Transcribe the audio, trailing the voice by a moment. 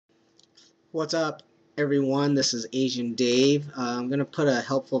What's up, everyone? This is Asian Dave. I'm going to put a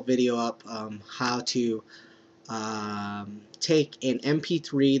helpful video up how to take an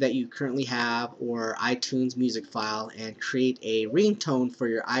MP3 that you currently have or iTunes music file and create a ringtone for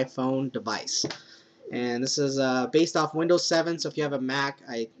your iPhone device. And this is based off Windows 7, so if you have a Mac,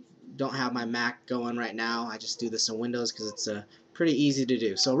 I don't have my Mac going right now. I just do this in Windows because it's pretty easy to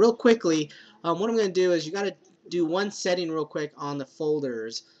do. So real quickly, what I'm going to do is you got to do one setting real quick on the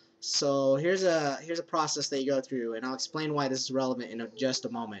folders. So here's a process that you go through, and I'll explain why this is relevant in just a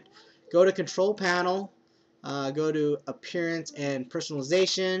moment. Go to Control Panel, go to Appearance and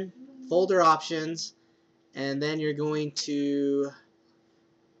Personalization, Folder Options, and then you're going to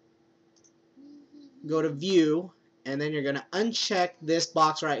go to View, and then you're going to uncheck this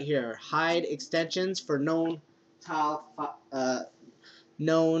box right here, Hide Extensions for known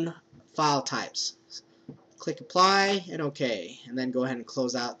file types. Click Apply and OK, and then go ahead and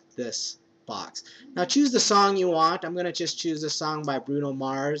close out this box. Now choose the song you want. I'm going to just choose this song by Bruno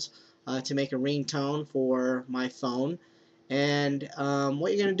Mars to make a ringtone for my phone. And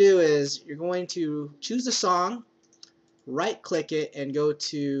what you're going to do is you're going to choose the song, right click it, and go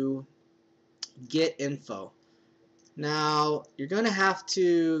to Get Info. Now you're going to have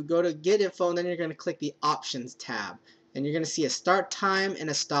to go to Get Info, and then you're going to click the Options tab, and you're going to see a start time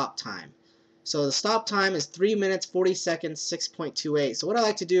and a stop time. So the stop time is 3 minutes 40 seconds 6.28. So what I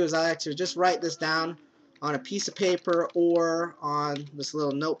like to do is I like to just write this down on a piece of paper or on this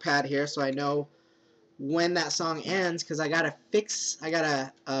little notepad here, so I know when that song ends, because I gotta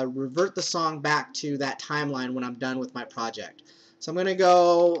revert the song back to that timeline when I'm done with my project. So I'm gonna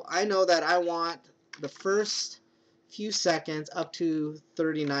go, I know that I want the first few seconds up to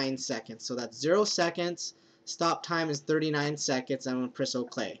 39 seconds. So that's 0 seconds. Stop time is 39 seconds. I'm gonna press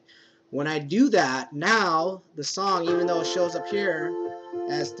OK. When I do that, now the song, even though it shows up here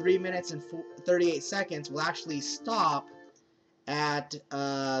as 3 minutes and 38 seconds, will actually stop at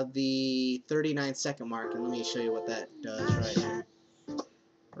the 39-second mark. And let me show you what that does right here.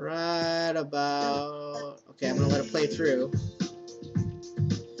 Right about, okay, I'm going to let it play through.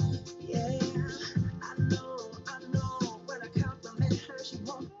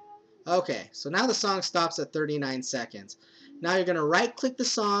 Okay, so now the song stops at 39 seconds. Now you're going to right click the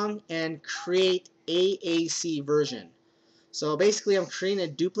song and create AAC version. So basically I'm creating a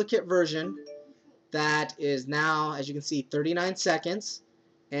duplicate version that is now, as you can see, 39 seconds,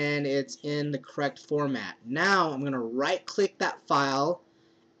 and it's in the correct format. Now I'm going to right click that file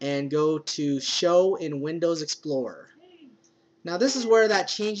and go to Show in Windows Explorer. Now this is where that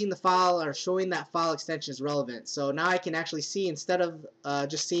changing the file or showing that file extension is relevant. So now I can actually see, instead of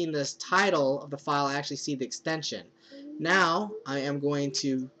just seeing this title of the file, I actually see the extension. Now I am going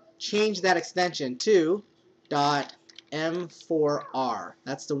to change that extension to .m4r.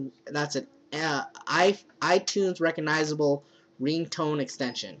 That's an iTunes recognizable ringtone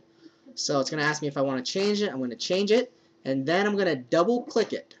extension. So it's going to ask me if I want to change it. I'm going to change it, and then I'm going to double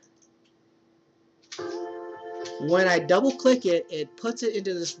click it. When I double click it, it puts it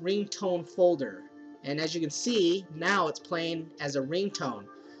into this ringtone folder, and as you can see, now it's playing as a ringtone.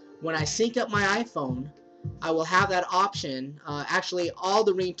 When I sync up my iPhone, I will have that option. Actually, all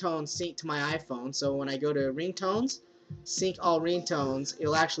the ringtones sync to my iPhone, so when I go to ringtones, sync all ringtones,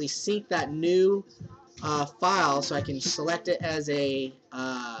 it'll actually sync that new file, so I can select it as a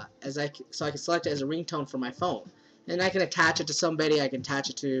select it as a ringtone for my phone. And I can attach it to somebody. I can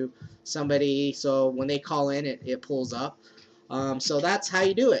attach it to somebody, so when they call in, it pulls up. So that's how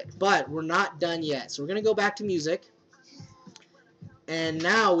you do it. But we're not done yet. So we're going to go back to music. And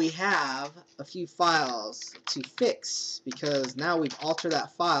now we have a few files to fix, because now we've altered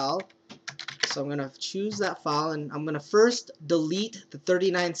that file. So I'm going to choose that file, and I'm going to first delete the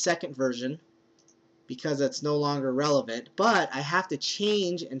 39-second version because it's no longer relevant. But I have to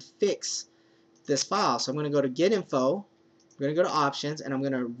change and fix this file. So I'm going to go to Get Info, I'm going to go to Options, and I'm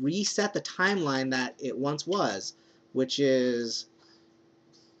going to reset the timeline that it once was, which is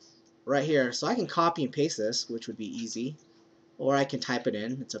right here. So I can copy and paste this, which would be easy, or I can type it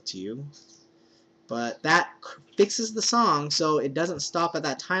in. It's up to you. But that fixes the song so it doesn't stop at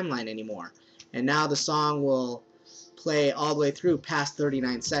that timeline anymore. And now the song will play all the way through past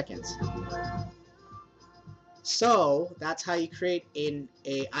 39 seconds. So that's how you create an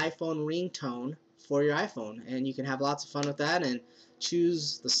iPhone ringtone for your iPhone, and you can have lots of fun with that and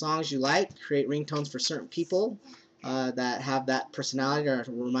choose the songs you like, create ringtones for certain people that have that personality or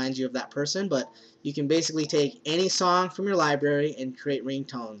remind you of that person. But you can basically take any song from your library and create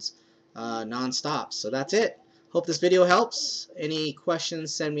ringtones non-stop. So that's it. Hope this video helps. Any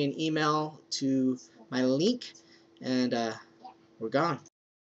questions, send me an email to my link, and we're gone.